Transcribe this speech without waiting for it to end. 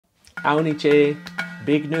Aoniche,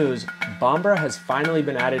 big news, Bambara has finally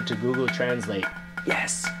been added to Google Translate.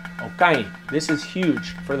 Yes! Okay, this is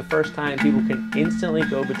huge. For the first time, people can instantly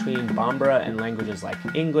go between Bambara and languages like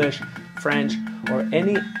English, French, or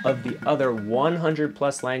any of the other 100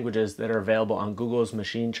 plus languages that are available on Google's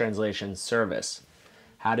machine translation service.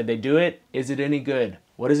 How did they do it? Is it any good?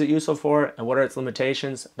 What is it useful for? And what are its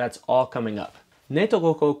limitations? That's all coming up.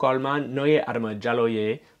 Netogoko Coleman Noye Arma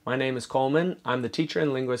Jaloye. My name is Coleman. I'm the teacher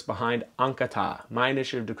and linguist behind Ankata, my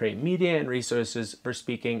initiative to create media and resources for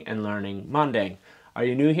speaking and learning Manding. Are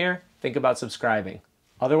you new here? Think about subscribing.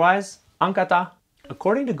 Otherwise, Ankata.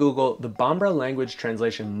 According to Google, the Bambara language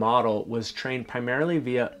translation model was trained primarily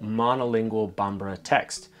via monolingual Bambara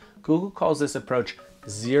text. Google calls this approach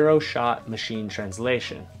zero-shot machine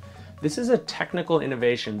translation. This is a technical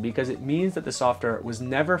innovation because it means that the software was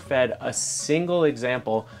never fed a single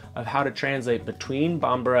example of how to translate between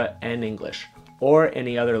Bambara and English, or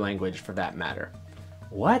any other language for that matter.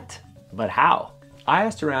 What? But how? I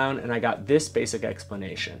asked around and I got this basic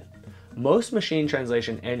explanation. Most machine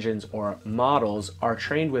translation engines or models are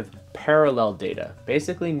trained with parallel data,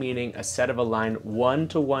 basically meaning a set of aligned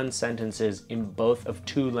one-to-one sentences in both of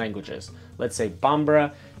two languages, let's say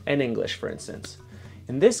Bambara and English for instance.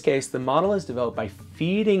 In this case, the model is developed by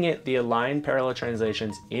feeding it the aligned parallel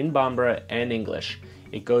translations in Bambara and English.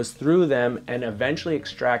 It goes through them and eventually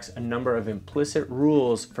extracts a number of implicit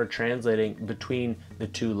rules for translating between the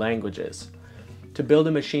two languages. To build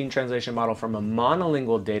a machine translation model from a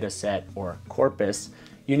monolingual data set, or corpus,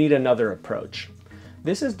 you need another approach.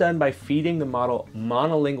 This is done by feeding the model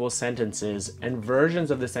monolingual sentences and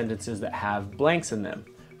versions of the sentences that have blanks in them.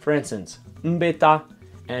 For instance, mbeta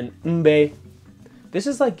and mbe. This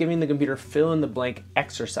is like giving the computer fill-in-the-blank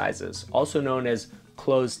exercises, also known as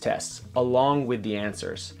cloze tests, along with the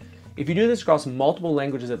answers. If you do this across multiple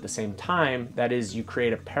languages at the same time, that is, you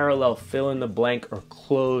create a parallel fill-in-the-blank or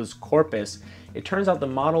cloze corpus, it turns out the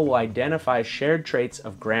model will identify shared traits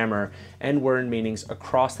of grammar and word meanings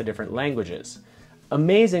across the different languages.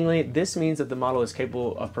 Amazingly, this means that the model is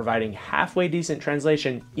capable of providing halfway decent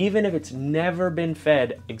translation even if it's never been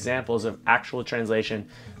fed examples of actual translation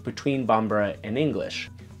between Bambara and English.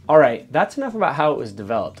 Alright, that's enough about how it was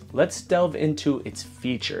developed. Let's delve into its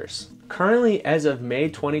features. Currently, as of May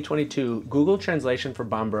 2022, Google Translation for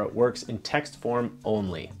Bambara works in text form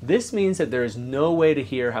only. This means that there is no way to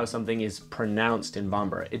hear how something is pronounced in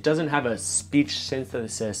Bambara. It doesn't have a speech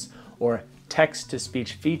synthesis or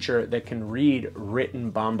text-to-speech feature that can read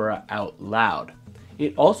written Bambara out loud.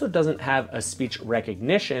 It also doesn't have a speech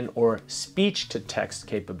recognition or speech-to-text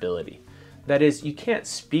capability. That is, you can't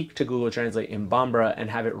speak to Google Translate in Bambara and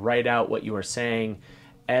have it write out what you are saying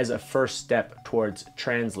as a first step towards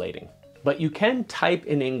translating. But you can type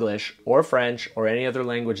in English or French or any other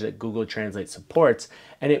language that Google Translate supports,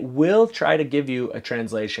 and it will try to give you a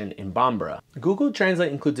translation in Bambara. Google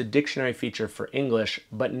Translate includes a dictionary feature for English,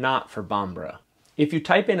 but not for Bambara. If you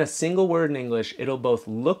type in a single word in English, it'll both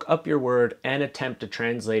look up your word and attempt to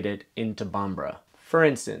translate it into Bambara. For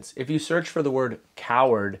instance, if you search for the word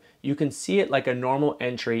coward, you can see it like a normal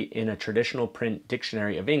entry in a traditional print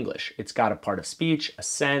dictionary of English. It's got a part of speech, a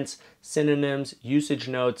sense, synonyms, usage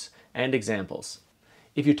notes, and examples.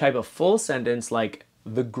 If you type a full sentence like,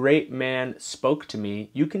 "The great man spoke to me,"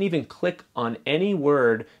 you can even click on any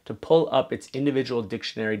word to pull up its individual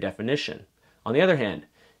dictionary definition. On the other hand,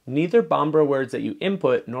 neither Bambara words that you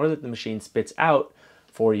input nor that the machine spits out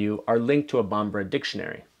for you are linked to a Bambara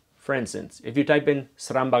dictionary. For instance, if you type in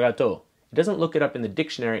srambagato, it doesn't look it up in the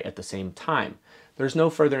dictionary at the same time. There's no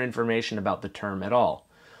further information about the term at all.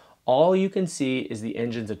 All you can see is the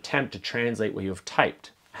engine's attempt to translate what you have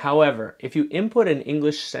typed. However, if you input an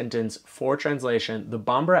English sentence for translation, the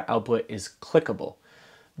Bambara output is clickable.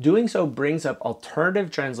 Doing so brings up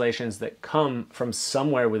alternative translations that come from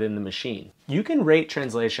somewhere within the machine. You can rate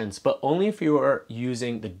translations, but only if you are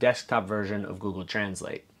using the desktop version of Google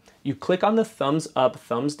Translate. You click on the thumbs up,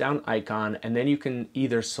 thumbs down icon, and then you can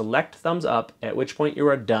either select thumbs up, at which point you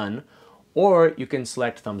are done, or you can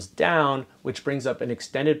select thumbs down, which brings up an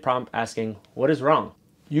extended prompt asking, "What is wrong?"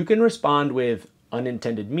 You can respond with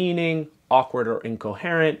unintended meaning, awkward or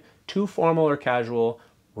incoherent, too formal or casual,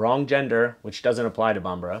 wrong gender, which doesn't apply to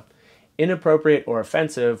Bambara, inappropriate or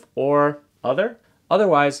offensive, or other.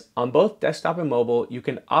 Otherwise, on both desktop and mobile, you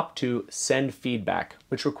can opt to send feedback,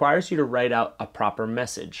 which requires you to write out a proper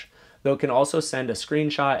message, though it can also send a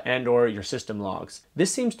screenshot and/or your system logs.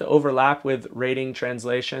 This seems to overlap with rating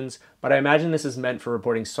translations, but I imagine this is meant for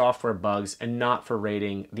reporting software bugs and not for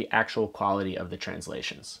rating the actual quality of the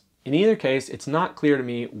translations. In either case, it's not clear to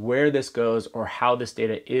me where this goes or how this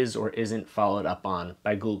data is or isn't followed up on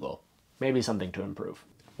by Google. Maybe something to improve.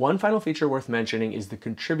 One final feature worth mentioning is the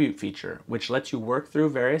contribute feature, which lets you work through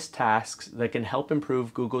various tasks that can help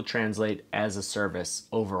improve Google Translate as a service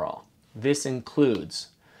overall. This includes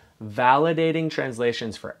validating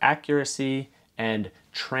translations for accuracy and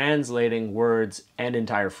translating words and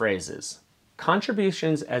entire phrases.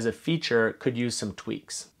 Contributions as a feature could use some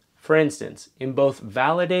tweaks. For instance, in both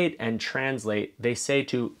validate and translate, they say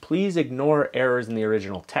to please ignore errors in the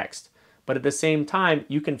original text, but at the same time,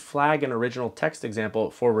 you can flag an original text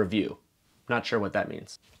example for review. Not sure what that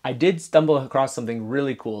means. I did stumble across something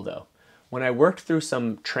really cool though. When I worked through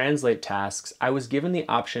some translate tasks, I was given the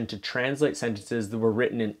option to translate sentences that were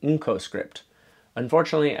written in Unko script.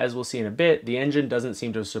 Unfortunately, as we'll see in a bit, the engine doesn't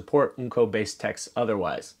seem to support Unko-based text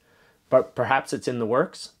otherwise. But perhaps it's in the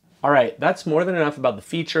works? All right, that's more than enough about the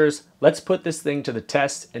features. Let's put this thing to the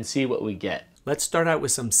test and see what we get. Let's start out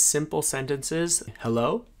with some simple sentences.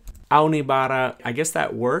 Hello? Aunibara, I guess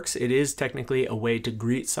that works. It is technically a way to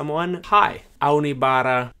greet someone. Hi,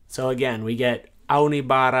 Aunibara. So again, we get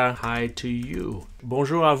Aunibara, hi to you.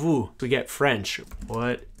 Bonjour à vous. We get French.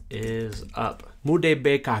 What is up?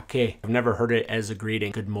 Mudebe kake. I've never heard it as a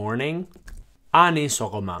greeting. Good morning. Ani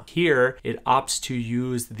sogoma. Here, it opts to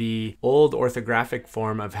use the old orthographic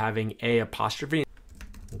form of having a apostrophe.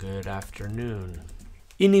 Good afternoon.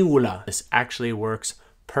 Iniula. This actually works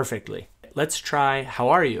perfectly. Let's try, how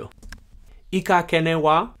are you? Ika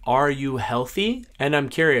kenewa, are you healthy? And I'm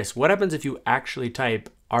curious, what happens if you actually type,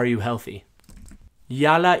 are you healthy?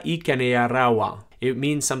 Yala ikeneyarawa. It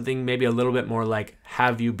means something maybe a little bit more like,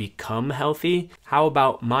 have you become healthy? How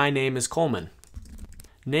about, my name is Coleman?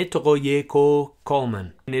 Ne togoyeko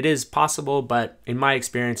Coleman. And it is possible, but in my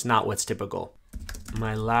experience, not what's typical.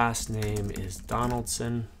 My last name is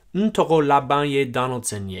Donaldson. Ntogo labanye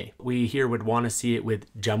Donaldson ye. We here would want to see it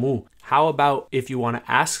with jamu. How about if you want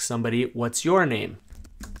to ask somebody, what's your name?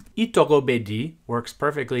 Itogo bedi works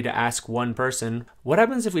perfectly to ask one person. What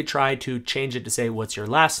happens if we try to change it to say, what's your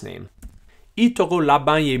last name? Itogo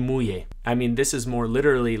labanye muye. I mean, this is more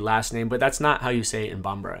literally last name, but that's not how you say it in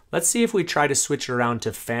Bambara. Let's see if we try to switch it around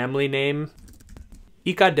to family name.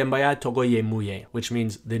 Ika dembaya togoye muye, which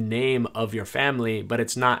means the name of your family, but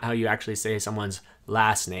it's not how you actually say someone's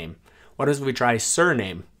last name. What if we try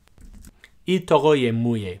surname? Itogoye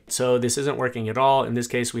muye. So this isn't working at all. In this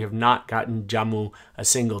case, we have not gotten jamu a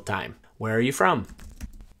single time. Where are you from?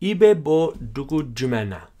 Ibe bo dugu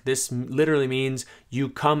jumena. This literally means you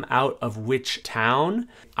come out of which town?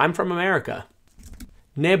 I'm from America.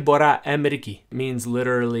 Ne bora Ameriki means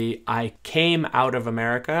literally I came out of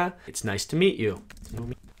America. It's nice to meet you.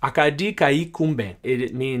 Akadi kai kumbe.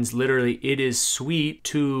 It means literally it is sweet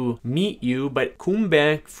to meet you, but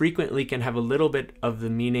kumbe frequently can have a little bit of the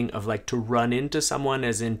meaning of like to run into someone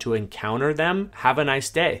as in to encounter them. Have a nice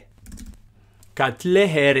day.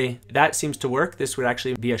 Katlehere. That seems to work. This would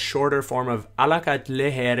actually be a shorter form of ala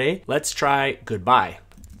katlehere. Let's try goodbye.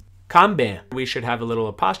 Kambe. We should have a little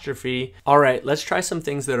apostrophe. All right, let's try some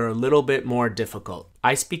things that are a little bit more difficult.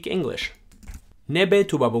 I speak English. Nebe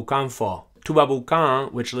tubabukan fo.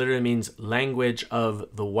 Tubabukan, which literally means language of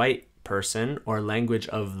the white person or language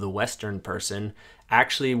of the Western person,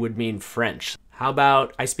 actually would mean French. How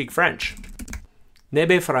about I speak French?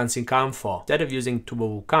 Nebe fransikan fo. Instead of using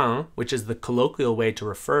tubabukan, which is the colloquial way to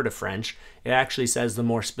refer to French, it actually says the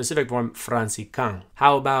more specific form fransikan.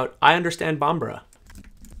 How about I understand Bambara?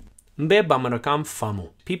 Mbe bamarakan famu.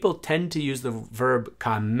 People tend to use the verb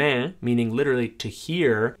kame, meaning literally to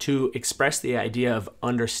hear, to express the idea of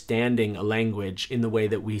understanding a language in the way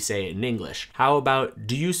that we say it in English. How about,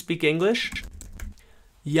 do you speak English?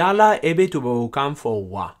 Yala ebe tubabukan fo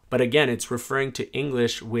wa. But again, it's referring to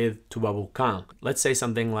English with tubabukan. Let's say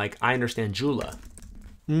something like, I understand Jula.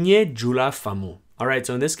 Nye Jula famu. All right,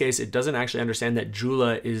 so in this case, it doesn't actually understand that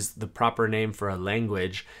Jula is the proper name for a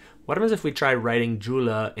language. What happens if we try writing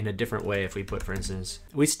Jula in a different way? If we put, for instance,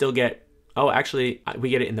 we still get, oh, actually, we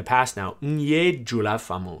get it in the past now. Nye Jula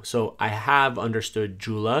famu. So I have understood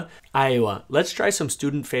Jula. Aiwa. Let's try some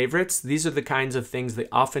student favorites. These are the kinds of things that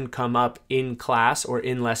often come up in class or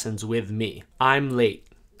in lessons with me. I'm late.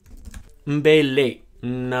 Mbe late.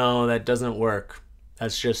 No, that doesn't work.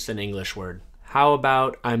 That's just an English word. How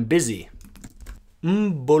about I'm busy?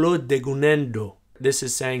 Mbolo degunendo. This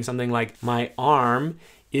is saying something like my arm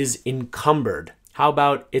is encumbered. How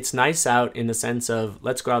about it's nice out in the sense of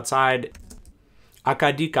let's go outside.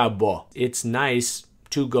 Akadika bo. It's nice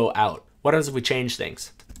to go out. What happens if we change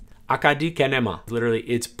things? Akadi kenema. Literally,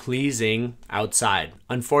 it's pleasing outside.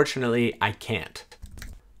 Unfortunately, I can't.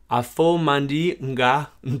 Afo mandi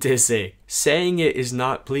nga ntese. Saying it is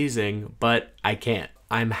not pleasing, but I can't.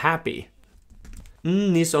 I'm happy.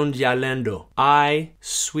 Nison jalendo. I,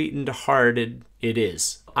 sweetened hearted, it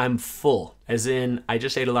is. I'm full, as in I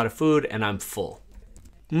just ate a lot of food and I'm full.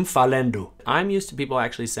 Mfalendo. I'm used to people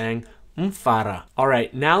actually saying mfara. All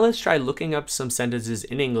right, now let's try looking up some sentences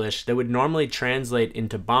in English that would normally translate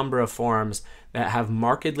into Bambara forms that have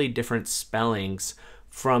markedly different spellings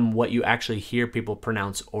from what you actually hear people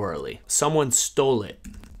pronounce orally. Someone stole it.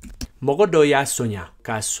 Mogodoya sonya.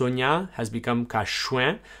 Ka sonya has become ka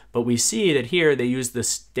shuen, but we see that here they use the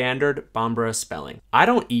standard Bambara spelling. I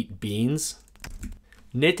don't eat beans.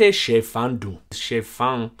 Nete shefandu.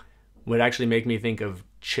 Shefan would actually make me think of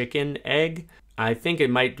chicken egg. I think it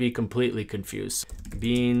might be completely confused.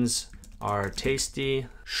 Beans are tasty.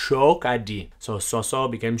 Shokadi. So soso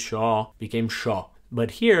became sho.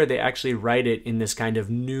 But here they actually write it in this kind of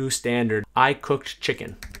new standard. I cooked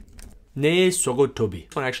chicken. Ne sogotobi.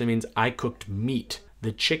 This one actually means I cooked meat.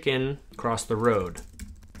 The chicken crossed the road.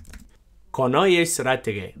 Konoye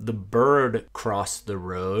sratege. The bird crossed the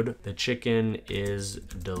road. The chicken is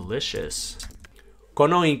delicious.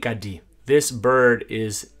 Konoinkadi. This bird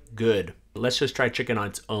is good. Let's just try chicken on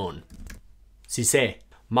its own. Sise.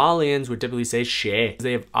 Malians would typically say she.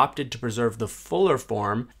 They have opted to preserve the fuller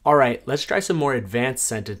form. All right, let's try some more advanced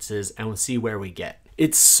sentences and we'll see where we get.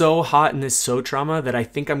 It's so hot in this so trauma that I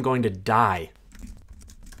think I'm going to die.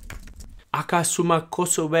 Akasuma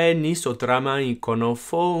kosobe ni sotrama ni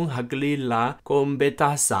konofo haglila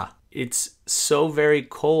kombetasa. It's so very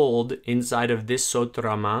cold inside of this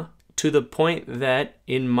sotrama to the point that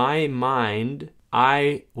in my mind,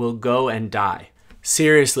 I will go and die.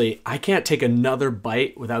 Seriously, I can't take another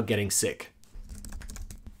bite without getting sick.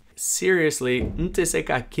 Seriously,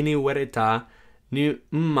 nteseka kini wereta ni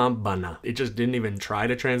mmabana. It just didn't even try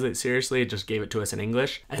to translate seriously, it just gave it to us in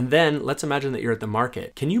English. And then let's imagine that you're at the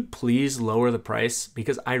market. Can you please lower the price?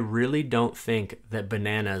 Because I really don't think that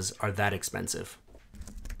bananas are that expensive.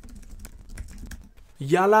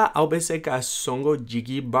 Yala aubeseka songo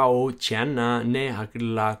jigi bao chana ne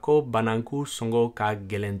hakilako bananku songo ka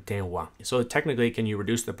gelentewa. So technically, can you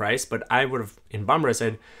reduce the price? But I would have, in Bambara,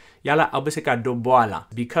 said, Yala aubeseka do boala.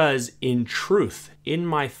 Because in truth, in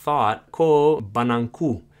my thought, ko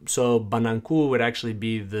bananku. So bananku would actually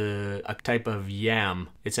be a type of yam.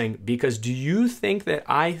 It's saying, because do you think that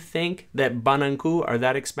I think that bananku are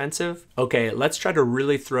that expensive? Okay, let's try to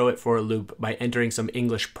really throw it for a loop by entering some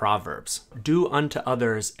English proverbs. Do unto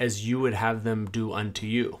others as you would have them do unto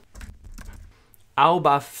you.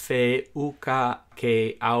 Auba fe uka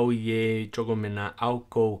ke auye chogomena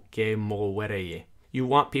auko ke mowereye. You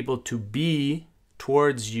want people to be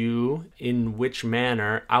towards you in which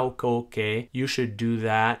manner, aukoke, you should do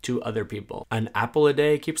that to other people. An apple a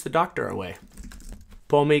day keeps the doctor away.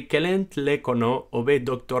 Pome kelent lekono obe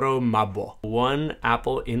doctoro mabo. One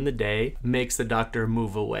apple in the day makes the doctor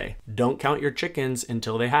move away. Don't count your chickens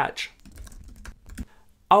until they hatch.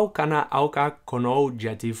 Aukana auka kono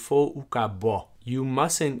jatifo ukabo. You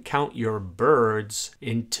mustn't count your birds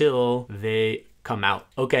until they come out.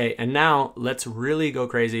 Okay, and now let's really go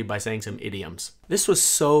crazy by saying some idioms. This was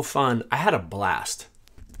so fun. I had a blast.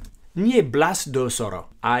 Nye blast do soro.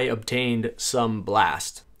 I obtained some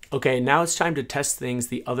blast. Okay, now it's time to test things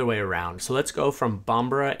the other way around. So let's go from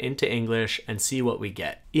Bambara into English and see what we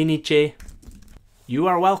get. Iniche. You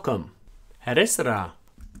are welcome. Heresra.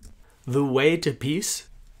 The way to peace.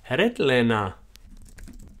 Heretlena.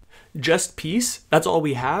 Just peace? That's all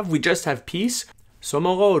we have? We just have peace?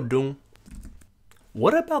 Somorodung.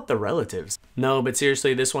 What about the relatives? No, but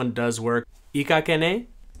seriously, this one does work. Ikakene?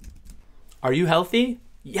 Are you healthy?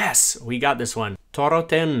 Yes, we got this one.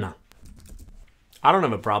 Toroten. I don't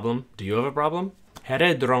have a problem. Do you have a problem?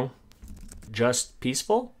 Heredron. Just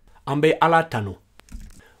peaceful? Ambe alatanu.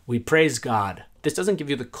 We praise God. This doesn't give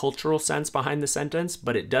you the cultural sense behind the sentence,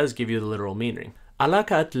 but it does give you the literal meaning.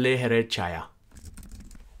 Alakat lehere chaya.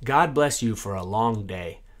 God bless you for a long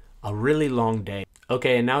day. A really long day.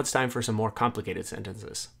 Okay, and now it's time for some more complicated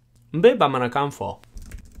sentences. Mbe bamanakamfo.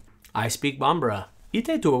 I speak Bambara.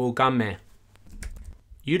 Ite tuabukame.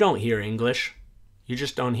 You don't hear English. You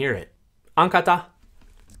just don't hear it. Ankata.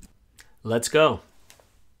 Let's go.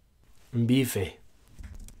 Mbife.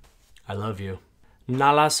 I love you.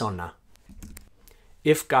 Nalasona.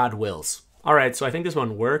 If God wills. All right, so I think this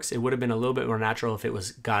one works. It would have been a little bit more natural if it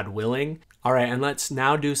was God willing. All right, and let's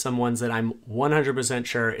now do some ones that I'm 100%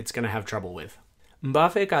 sure it's going to have trouble with.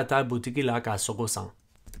 Mbafe kata butiki la ka sogo-san.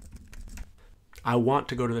 I want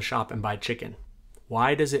to go to the shop and buy chicken.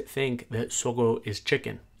 Why does it think that sogo is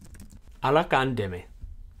chicken? Alakan deme.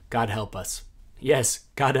 God help us. Yes,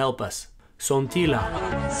 God help us. Sontila.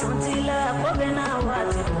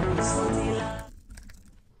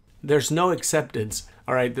 There's no acceptance.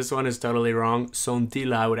 All right, this one is totally wrong.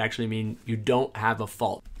 Sontila would actually mean you don't have a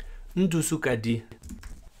fault. Ndusukadi.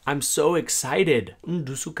 I'm so excited.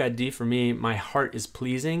 Dusukadi for me, my heart is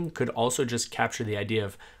pleasing, could also just capture the idea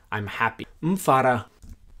of I'm happy. Mfara,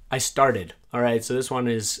 I started. All right, so this one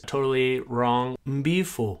is totally wrong.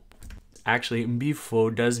 Mbifo. Actually,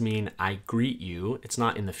 mbifo does mean I greet you. It's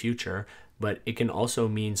not in the future, but it can also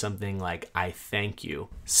mean something like I thank you.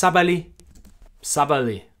 Sabali.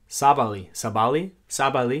 Sabali. Sabali. Sabali.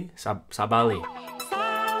 Sabali. Sabali.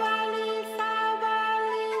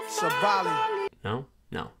 Sabali. No?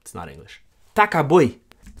 No, it's not English. Takaboy.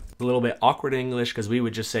 A little bit awkward English because we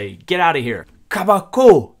would just say, get out of here.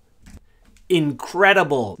 Kabako.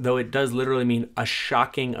 Incredible. Though it does literally mean a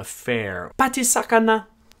shocking affair. Patisakana.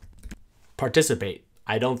 Participate.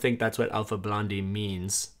 I don't think that's what Alpha Blondie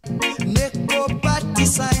means.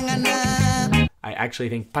 I actually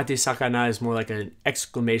think patisakana is more like an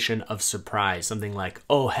exclamation of surprise. Something like,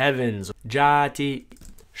 oh heavens. Jati.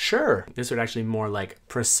 Sure. This would actually be more like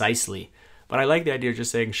precisely. But I like the idea of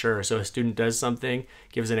just saying sure. So a student does something,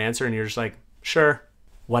 gives an answer, and you're just like, sure.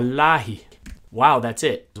 Wallahi. Wow, that's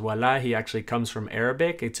it. Wallahi actually comes from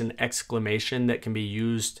Arabic. It's an exclamation that can be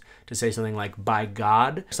used to say something like, by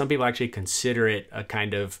God. Some people actually consider it a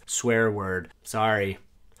kind of swear word. Sorry.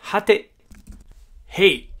 Hate.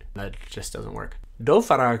 Hate. That just doesn't work. Do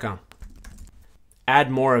farakan.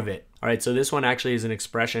 Add more of it. All right, so this one actually is an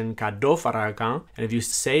expression, ka do farakan. And if you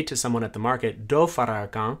say to someone at the market, do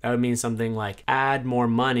farakan, that would mean something like add more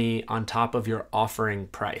money on top of your offering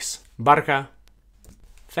price. Barka,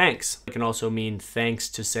 thanks. It can also mean thanks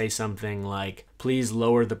to say something like, please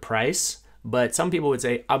lower the price. But some people would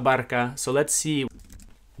say abarka. So let's see.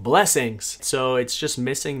 Blessings. So it's just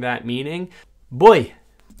missing that meaning. Boy,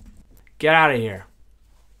 get out of here.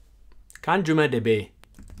 Kanjuma debe.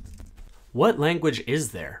 What language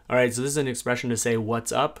is there? All right, so this is an expression to say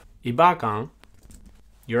what's up. Ibakang.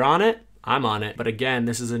 You're on it? I'm on it. But again,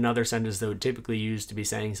 this is another sentence that would typically use to be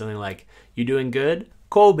saying something like, you doing good?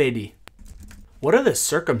 Kobedi. What are the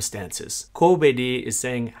circumstances? Kobedi is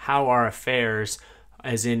saying how are affairs,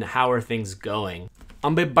 as in how are things going.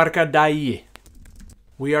 Ambe barkadai.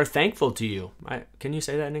 We are thankful to you. Can you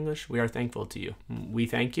say that in English? We are thankful to you. We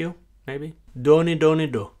thank you, maybe? Doni doni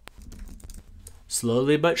do.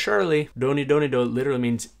 Slowly but surely. Doni doni do literally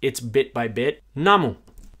means it's bit by bit. Namu.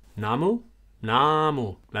 Namu?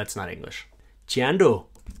 Namu. That's not English. Chiando.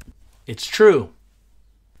 It's true.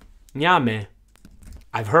 Nyame.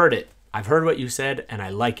 I've heard it. I've heard what you said and I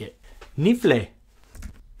like it. Nifle.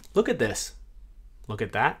 Look at this. Look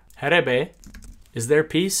at that. Herebe. Is there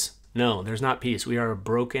peace? No, there's not peace. We are a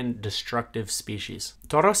broken, destructive species.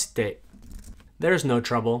 Torosite. There's no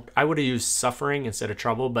trouble. I would have used suffering instead of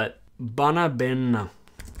trouble, but Bana benna.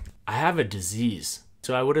 I have a disease.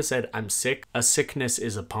 So I would have said, I'm sick. A sickness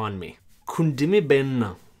is upon me. Kundimi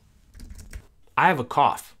benna. I have a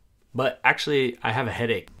cough, but actually I have a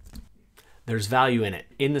headache. There's value in it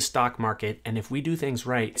in the stock market. And if we do things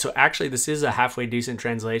right, so actually this is a halfway decent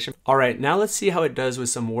translation. All right, now let's see how it does with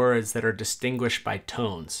some words that are distinguished by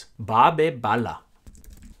tones. Babe bala.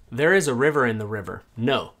 There is a river in the river.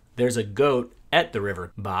 No, there's a goat at the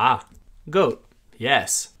river. Ba, goat.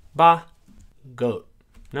 Yes. Ba, goat.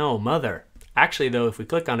 No, mother. Actually, though, if we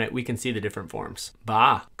click on it, we can see the different forms.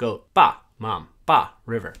 Ba, goat. Ba, mom. Ba,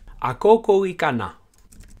 river. Akoko ikana.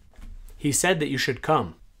 He said that you should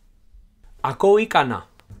come. Ako ikana.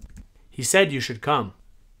 He said you should come.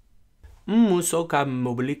 Musoka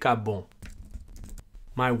mobilika bon.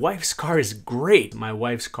 My wife's car is great. My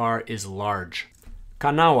wife's car is large.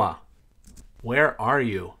 Kanawa. Where are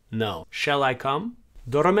you? No. Shall I come?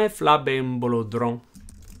 Dorme flabe mbolodron.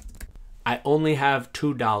 I only have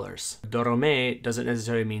 $2. Dorome doesn't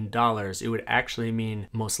necessarily mean dollars. It would actually mean,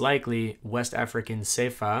 most likely, West African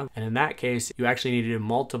sefa. And in that case, you actually needed to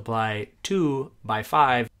multiply 2 by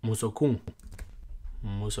 5. Musokun.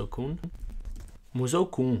 Musokun?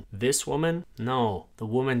 Musokun. This woman? No, the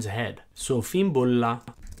woman's head. Sofin bolla.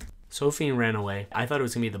 Sofin ran away. I thought it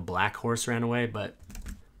was going to be the black horse ran away, but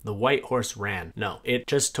the white horse ran. No, it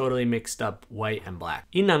just totally mixed up white and black.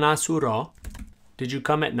 Inanasuro. Did you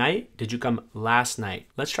come at night? Did you come last night?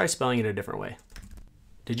 Let's try spelling it a different way.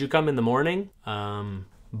 Did you come in the morning? Baramabo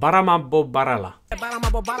barala.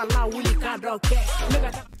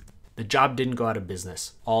 The job didn't go out of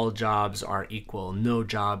business. All jobs are equal. No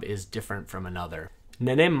job is different from another.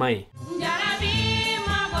 Nene mai.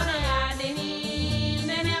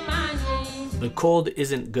 The cold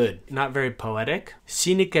isn't good. Not very poetic.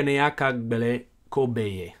 Sinikeneakagbele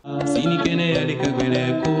kobeye.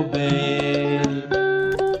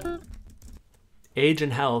 Age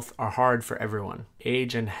and health are hard for everyone.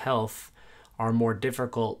 Age and health are more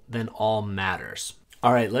difficult than all matters.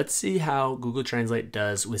 All right, let's see how Google Translate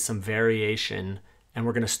does with some variation And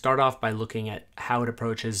we're going to start off by looking at how it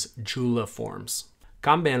approaches Jula forms.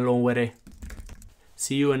 Kamben longwere.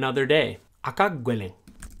 See you another day. Akagweleng.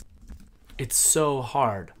 It's so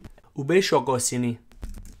hard. Ube shoko sini.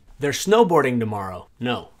 They're snowboarding tomorrow.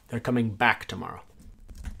 No, they're coming back tomorrow.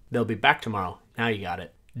 They'll be back tomorrow. Now you got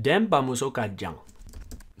it. Dem bamusoka jang.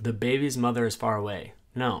 The baby's mother is far away.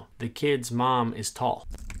 No, the kid's mom is tall.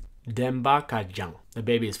 Dem ba kajang. The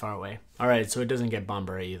baby is far away. Alright, so it doesn't get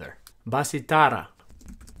Bambara either. Basitara.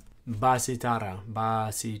 Basitara.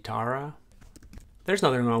 Basitara. There's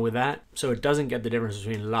nothing wrong with that. So it doesn't get the difference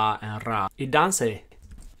between la and ra. Idanse.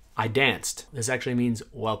 I danced. This actually means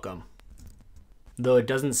welcome. Though it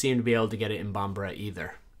doesn't seem to be able to get it in Bambara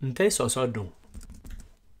either. Nte sosodung.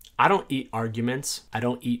 I don't eat arguments. I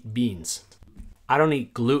don't eat beans. I don't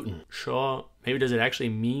eat gluten. Sure, maybe does it actually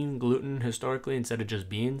mean gluten historically instead of just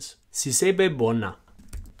beans? Sisebe bona.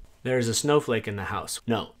 There is a snowflake in the house.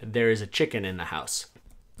 No, there is a chicken in the house.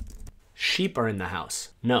 Sheep are in the house.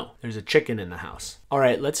 No, there's a chicken in the house. All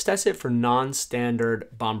right, let's test it for non-standard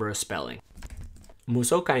Bambara spelling.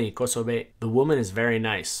 Musokai kosobe. The woman is very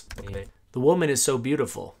nice. The woman is so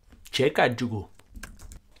beautiful. Cheka jugu.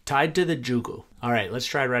 Tied to the jugu. All right, let's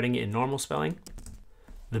try writing it in normal spelling.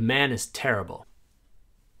 The man is terrible.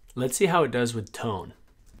 Let's see how it does with tone.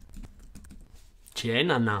 Chie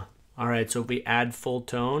nana. All right, so if we add full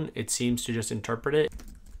tone, it seems to just interpret it.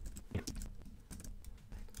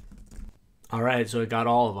 All right, so it got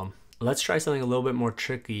all of them. Let's try something a little bit more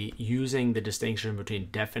tricky using the distinction between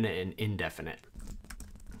definite and indefinite.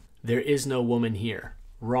 There is no woman here.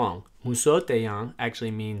 Wrong. Musoteyang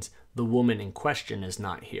actually means the woman in question is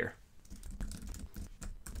not here.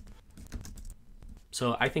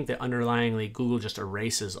 So I think that underlyingly Google just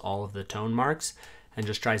erases all of the tone marks and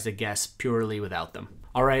just tries to guess purely without them.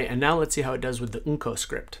 All right, and now let's see how it does with the unko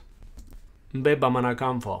script. Mbe bamana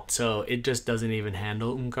kamfo. So it just doesn't even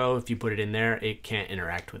handle unko. If you put it in there, it can't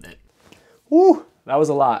interact with it. Woo, that was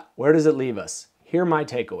a lot. Where does it leave us? Here are my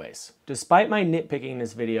takeaways. Despite my nitpicking in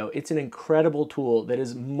this video, it's an incredible tool that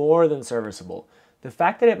is more than serviceable. The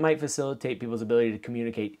fact that it might facilitate people's ability to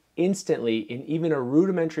communicate instantly in even a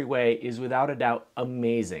rudimentary way is without a doubt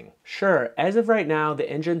amazing. Sure, as of right now, the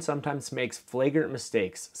engine sometimes makes flagrant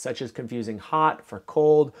mistakes, such as confusing hot for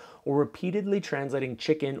cold, or repeatedly translating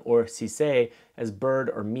chicken or sise as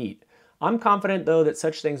bird or meat. I'm confident though that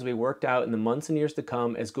such things will be worked out in the months and years to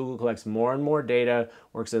come as Google collects more and more data,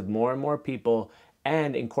 works with more and more people,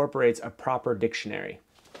 and incorporates a proper dictionary,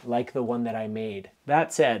 like the one that I made.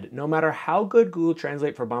 That said, no matter how good Google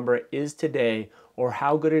Translate for Bambara is today or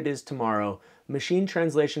how good it is tomorrow, machine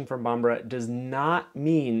translation for Bambara does not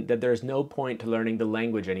mean that there's no point to learning the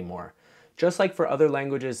language anymore. Just like for other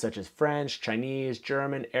languages such as French, Chinese,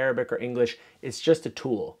 German, Arabic, or English, it's just a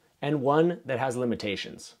tool, and one that has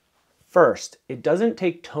limitations. First, it doesn't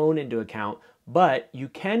take tone into account, but you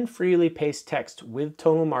can freely paste text with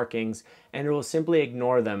tonal markings and it will simply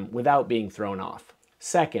ignore them without being thrown off.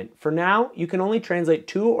 Second, for now, you can only translate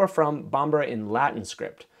to or from Bambara in Latin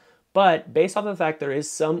script. But based off the fact there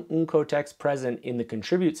is some unko text present in the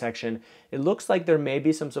contribute section, it looks like there may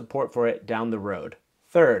be some support for it down the road.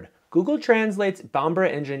 Third, Google Translate's Bambara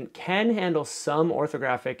engine can handle some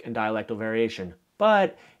orthographic and dialectal variation,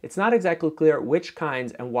 but it's not exactly clear which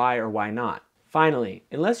kinds and why or why not. Finally,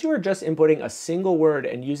 unless you are just inputting a single word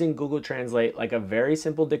and using Google Translate like a very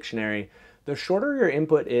simple dictionary, the shorter your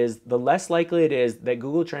input is, the less likely it is that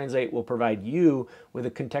Google Translate will provide you with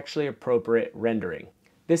a contextually appropriate rendering.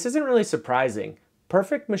 This isn't really surprising.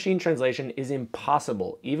 Perfect machine translation is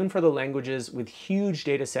impossible, even for the languages with huge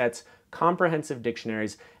data sets, comprehensive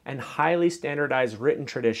dictionaries, and highly standardized written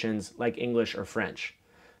traditions like English or French.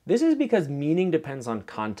 This is because meaning depends on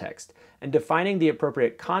context, and defining the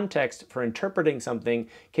appropriate context for interpreting something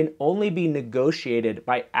can only be negotiated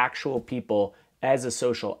by actual people as a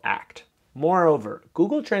social act. Moreover,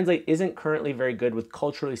 Google Translate isn't currently very good with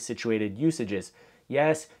culturally situated usages.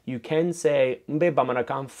 Yes, you can say, Mbe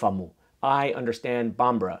Bamanakan famu, I understand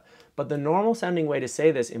Bambara, but the normal sounding way to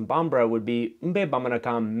say this in Bambara would be Mbe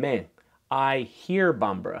Bamanakan me, I hear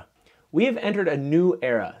Bambara. We have entered a new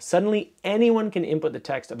era. Suddenly, anyone can input the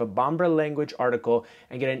text of a Bambara language article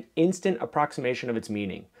and get an instant approximation of its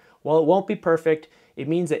meaning. While it won't be perfect, it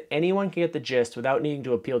means that anyone can get the gist without needing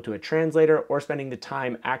to appeal to a translator or spending the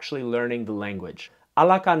time actually learning the language.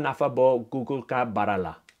 Alaka nafabo Google ka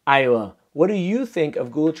barala. Iowa, what do you think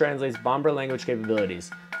of Google Translate's Bambara language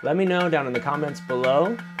capabilities? Let me know down in the comments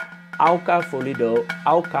below. Auka folido,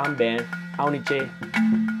 aukamben,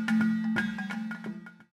 auniche.